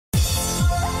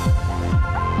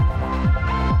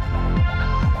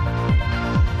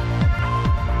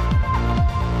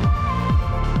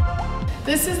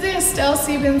Estelle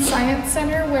Sieben Science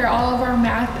Center, where all of our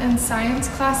math and science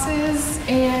classes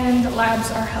and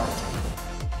labs are held.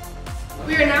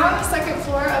 We are now on the second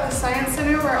floor of the Science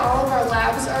Center where all of our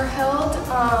labs are held,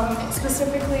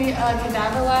 specifically a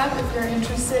cadaver lab if you're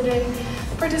interested in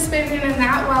participating in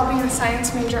that while being a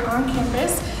science major on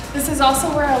campus. This is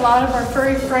also where a lot of our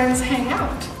furry friends hang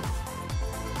out.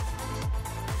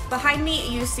 Behind me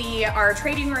you see our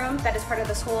trading room that is part of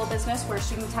the School of Business, where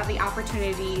students have the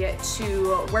opportunity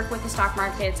to work with the stock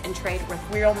markets and trade with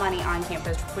real money on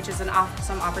campus, which is an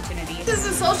awesome opportunity. This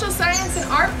is the Social Science and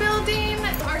Art Building.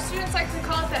 Our students like to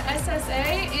call it the SSA,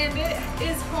 and it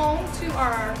is home to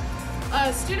our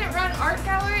student-run art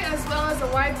gallery as well as a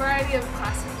wide variety of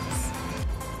classrooms.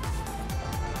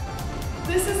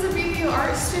 This is the BVU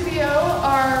Art Studio.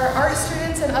 Our art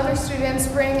students and other students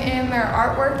bring in their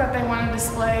artwork that they want to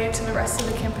display to the rest of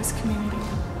the campus community.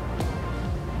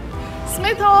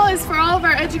 Smith Hall is for all of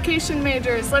our education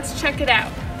majors. Let's check it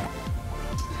out.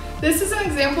 This is an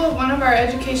example of one of our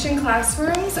education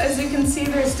classrooms. As you can see,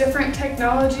 there's different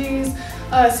technologies,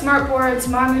 smart boards,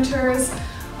 monitors,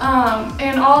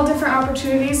 and all different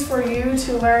opportunities for you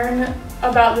to learn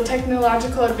about the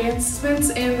technological advancements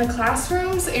in the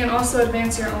classrooms and also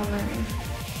advance your own learning.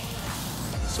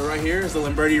 So right here is the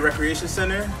Lamberti Recreation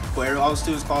Center, where all the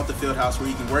students call it the field house, where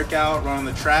you can work out, run on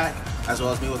the track, as well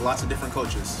as meet with lots of different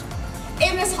coaches.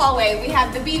 In this hallway, we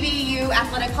have the BVU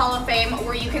Athletic Hall of Fame,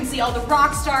 where you can see all the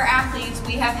rock star athletes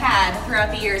we have had throughout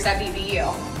the years at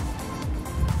BVU.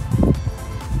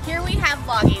 Here we have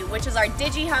Logi, which is our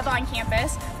Digi Hub on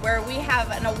campus, where we have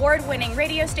an award-winning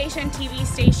radio station, TV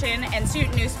station, and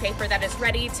student newspaper that is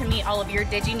ready to meet all of your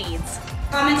Digi needs.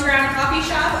 Commons Ground Coffee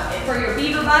Shop for your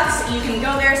Beaver Bucks. You can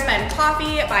go there, spend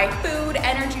coffee, buy food,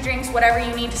 energy drinks, whatever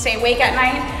you need to stay awake at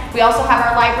night. We also have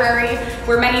our library,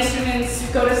 where many students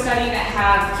go to study that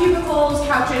have cubicles,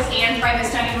 couches, and private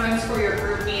study rooms for your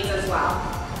group needs as well.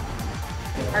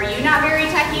 Are you not very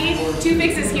techy?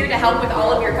 Tufix is here to help with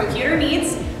all of your computer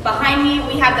needs. Behind me,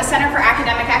 we have the Center for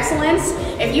Academic Excellence.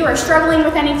 If you are struggling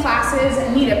with any classes,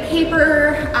 need a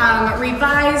paper,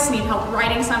 revise, need help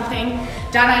writing something,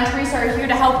 Donna and Teresa are here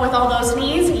to help with all those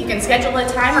needs. You can schedule a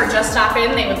time or just stop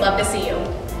in. They would love to see you.